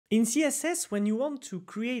In CSS, when you want to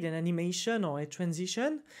create an animation or a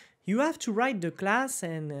transition, you have to write the class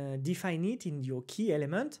and define it in your key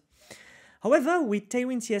element. However, with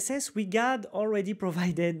Tailwindcss, we got already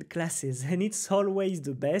provided classes, and it's always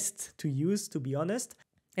the best to use, to be honest.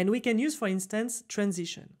 And we can use, for instance,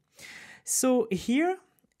 transition. So here,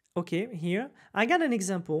 okay, here, I got an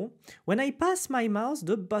example. When I pass my mouse,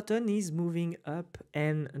 the button is moving up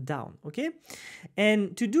and down, okay?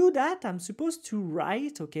 And to do that, I'm supposed to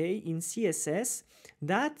write, okay, in CSS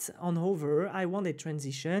that on hover, I want a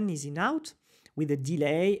transition, is in out, with a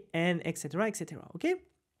delay, and etc., okay?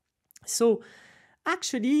 So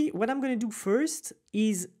actually, what I'm going to do first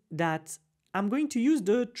is that I'm going to use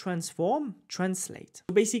the transform translate.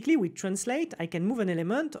 So basically, with translate, I can move an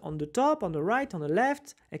element on the top, on the right, on the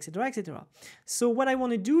left, etc., etc. So what I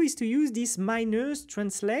want to do is to use this minus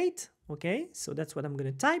translate, okay? So that's what I'm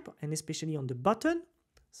going to type, and especially on the button.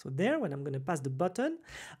 So there, when I'm going to pass the button,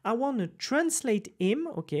 I want to translate him,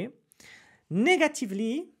 okay,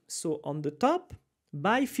 negatively, so on the top,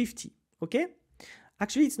 by 50, okay?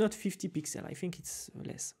 Actually, it's not 50 pixels. I think it's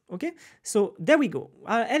less. Okay, so there we go.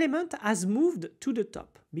 Our element has moved to the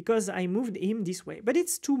top because I moved him this way, but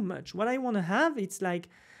it's too much. What I want to have, it's like,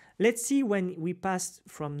 let's see when we pass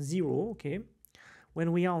from 0, okay?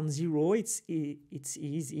 When we are on 0, it's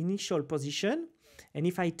his initial position. And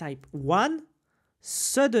if I type 1,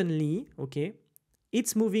 suddenly, okay,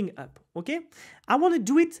 it's moving up, okay? I want to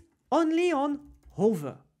do it only on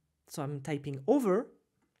hover. So I'm typing over.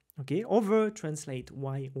 Okay, over translate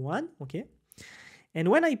y1, okay? And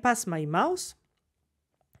when I pass my mouse,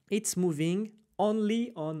 it's moving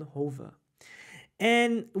only on hover.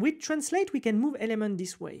 And with translate, we can move element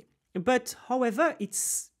this way. But however,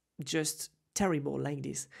 it's just terrible like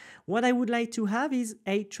this. What I would like to have is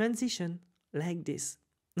a transition like this.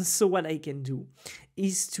 So what I can do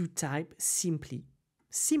is to type simply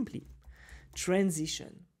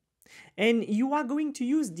transition. And you are going to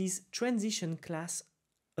use this transition class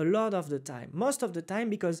a lot of the time, most of the time,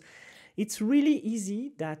 because it's really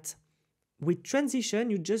easy that with transition,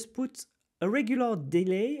 you just put a regular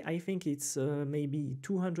delay. I think it's maybe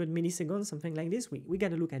 200 milliseconds, something like this. We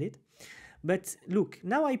got to look at it. But look,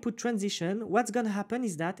 now I put transition. What's going to happen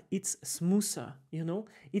is that it's smoother, you know,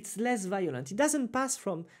 it's less violent. It doesn't pass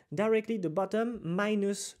from directly the bottom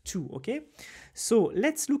 -2, okay? So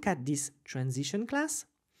let's look at this transition class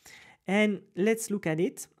and let's look at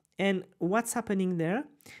it. And what's happening there?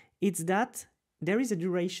 It's that there is a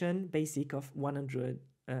duration basic of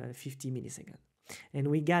 150 milliseconds. And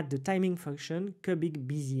we got the timing function, cubic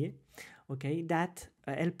Bézier, okay, that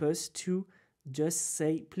help us to just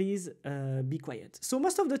say, please be quiet. So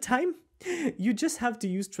most of the time, you just have to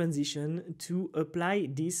use transition to apply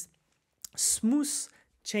these smooth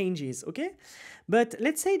changes, okay? But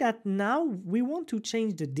let's say that now we want to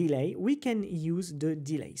change the delay. We can use the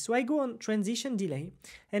delay. So I go on transition delay,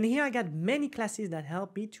 and here I got many classes that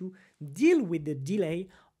help me to deal with the delay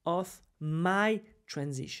of my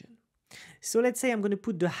transition. So let's say I'm going to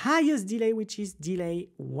put the highest delay, which is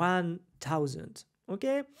delay 1000,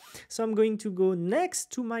 okay? So I'm going to go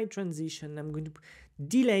next to my transition. I'm going to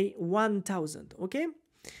delay 1000, okay?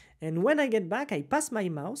 And when I get back, I pass my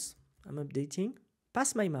mouse. I'm updating.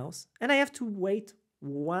 Pass my mouse, and I have to wait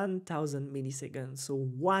 1000 milliseconds, so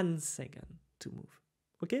 1 second to move,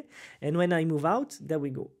 okay? And when I move out, there we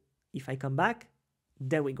go. If I come back,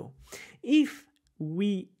 there we go. If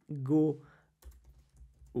we go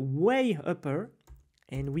way upper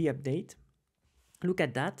and we update, look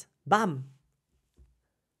at that, bam,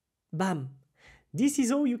 bam. This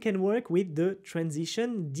is how you can work with the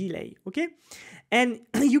transition delay, okay? And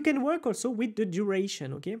you can work also with the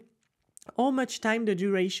duration, okay? How much time the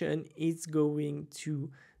duration is going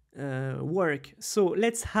to work. So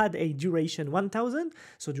let's add a duration 1000.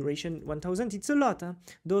 So duration 1000, it's a lot. Huh?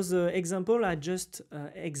 Those examples are just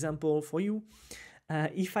example for you.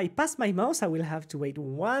 If I pass my mouse, I will have to wait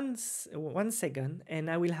one second, and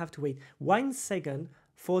I will have to wait 1 second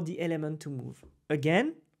for the element to move.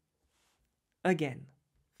 Again.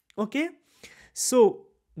 Okay? So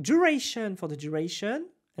duration for the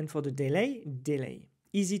duration, and for the delay.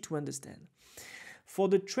 Easy to understand. For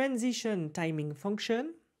the transition timing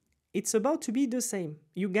function, it's about to be the same.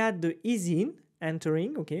 You got the ease in,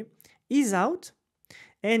 entering, okay, ease out,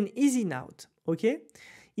 and ease in out, okay?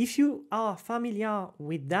 If you are familiar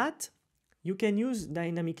with that, you can use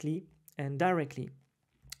dynamically and directly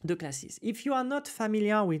the classes. If you are not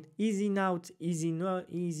familiar with ease in out, ease in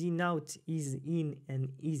out, ease in,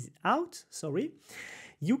 and ease out, sorry,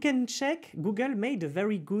 you can check. Google made a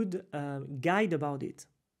very good guide about it.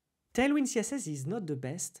 Tailwindcss is not the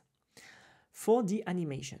best, for the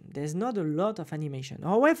animation. There's not a lot of animation.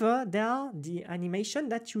 However, there are the animation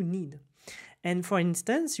that you need. And for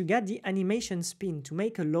instance, you got the animation spin to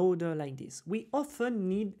make a loader like this. We often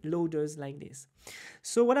need loaders like this.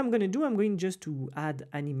 So what I'm going to do, I'm going just to add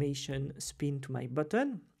animation spin to my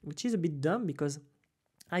button, which is a bit dumb because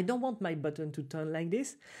I don't want my button to turn like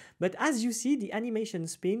this. But as you see, the animation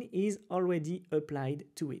spin is already applied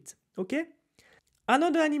to it. Okay?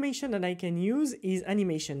 Another animation that I can use is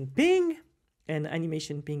animation ping. And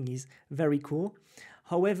animation ping is very cool.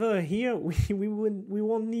 However, here we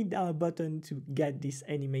won't need our button to get this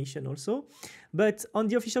animation also. But on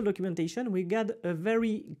the official documentation, we got a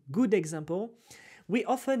very good example. We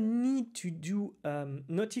often need to do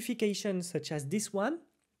notifications such as this one.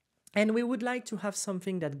 And we would like to have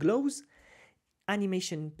something that glows.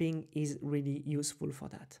 Animation ping is really useful for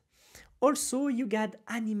that. Also, you got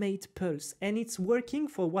animate pulse, and it's working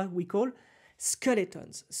for what we call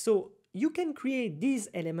skeletons. So you can create these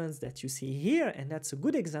elements that you see here, and that's a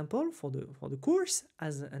good example for the course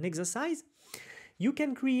as an exercise. You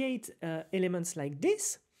can create elements like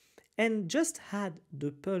this and just add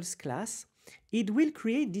the pulse class. It will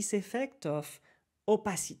create this effect of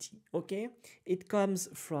opacity, okay? It comes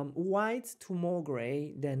from white to more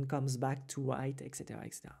gray, then comes back to white, etc.,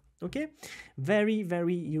 etc. Okay? Very,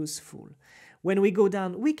 very useful. When we go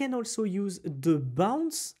down, we can also use the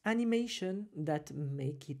bounce animation that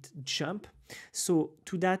make it jump. So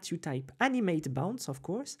to that, you type animate bounce, of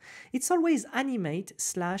course. It's always animate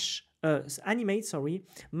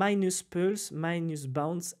minus pulse, minus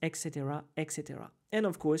bounce, etc., etc. And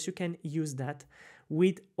of course, you can use that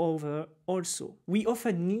with hover also. We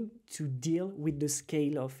often need to deal with the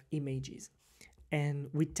scale of images. And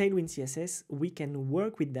with Tailwindcss, we can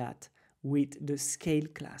work with that with the scale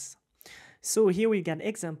class. So here we got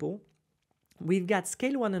example. We've got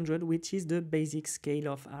scale 100, which is the basic scale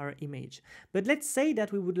of our image. But let's say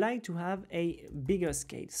that we would like to have a bigger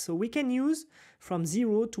scale. So we can use from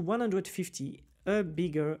 0 to 150 a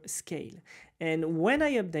bigger scale. And when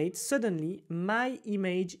I update, suddenly my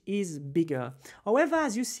image is bigger. However,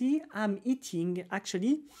 as you see, I'm eating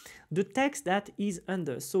actually the text that is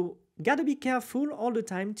under. So gotta be careful all the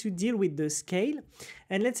time to deal with the scale.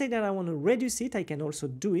 And let's say that I want to reduce it. I can also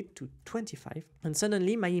do it to 25. And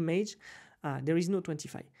suddenly my image, there is no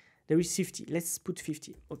 25. There is 50. Let's put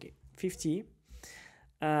 50. Okay, 50.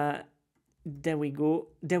 There we go.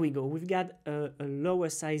 There we go. We've got a lower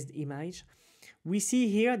sized image. We see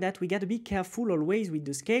here that we got to be careful always with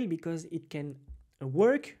the scale because it can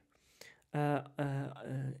work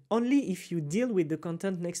only if you deal with the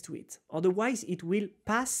content next to it. Otherwise, it will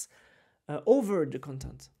pass over the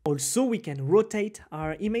content. Also, we can rotate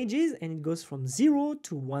our images and it goes from 0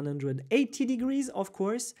 to 180 degrees, of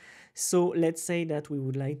course. So let's say that we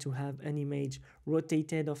would like to have an image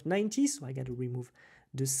rotated of 90. So I got to remove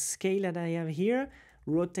the scale that I have here.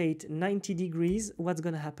 Rotate 90 degrees. What's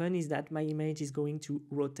going to happen is that my image is going to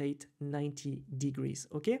rotate 90 degrees.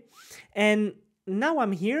 Okay. And now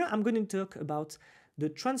I'm here. I'm going to talk about the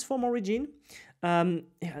transform origin.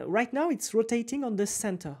 Right now it's rotating on the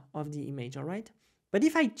center of the image. All right. But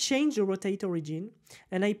if I change the rotate origin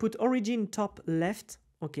and I put origin top left.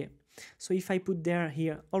 Okay. So if I put there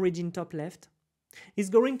here, origin top left, it's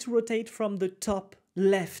going to rotate from the top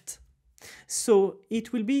left. So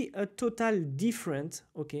it will be a total different,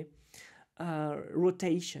 okay,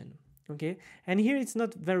 rotation, okay? And here it's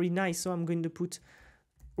not very nice, so I'm going to put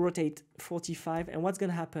rotate 45, and what's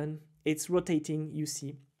going to happen? It's rotating, you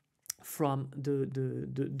see, from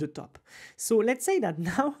the top. So let's say that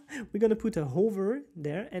now we're going to put a hover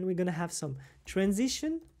there, and we're going to have some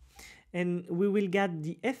transition, and we will get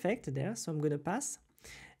the effect there, so I'm going to pass.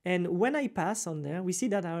 And when I pass on there, we see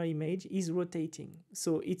that our image is rotating.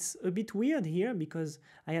 So it's a bit weird here because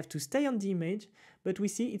I have to stay on the image, but we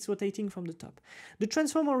see it's rotating from the top. The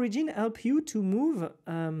transform origin helps you to move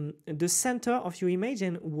the center of your image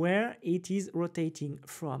and where it is rotating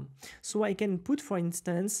from. So I can put, for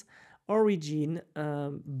instance, origin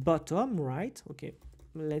bottom right. Okay,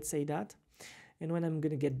 let's say that. And when I'm going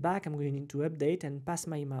to get back, I'm going to update and pass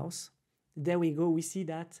my mouse. There we go. We see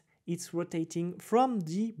that it's rotating from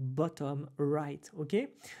the bottom right, okay?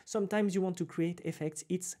 Sometimes you want to create effects.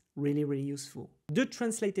 It's really, really useful. The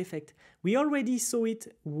translate effect, we already saw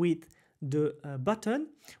it with the button.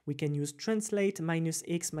 We can use translate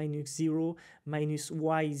 -x, -0,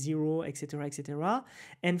 -y, 0, etc., etc.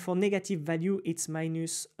 And for negative value, it's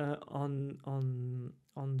minus on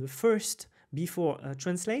the first before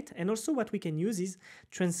translate. And also what we can use is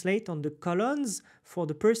translate on the columns for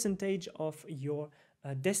the percentage of your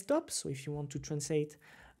desktop. So if you want to translate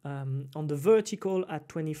on the vertical at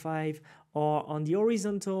 25, or on the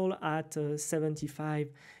horizontal at 75,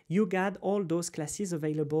 you got all those classes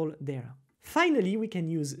available there. Finally, we can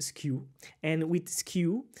use skew, and with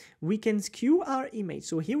skew, we can skew our image.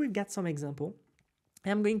 So here we've got some example.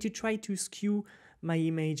 I'm going to try to skew my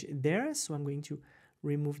image there. So I'm going to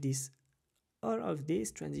remove this, all of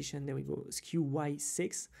this transition. There we go, skew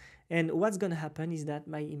Y6. And what's going to happen is that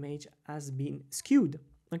my image has been skewed.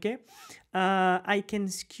 Okay. I can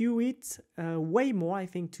skew it way more, I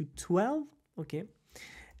think to 12. Okay.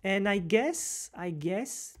 And I guess,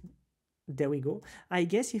 there we go. I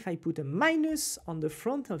guess if I put a minus on the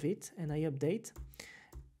front of it and I update,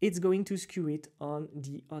 it's going to skew it on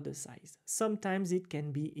the other side. Sometimes it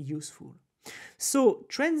can be useful. So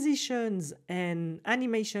transitions and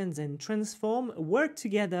animations and transform work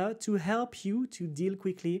together to help you to deal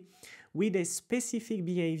quickly with a specific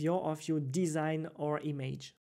behavior of your design or image.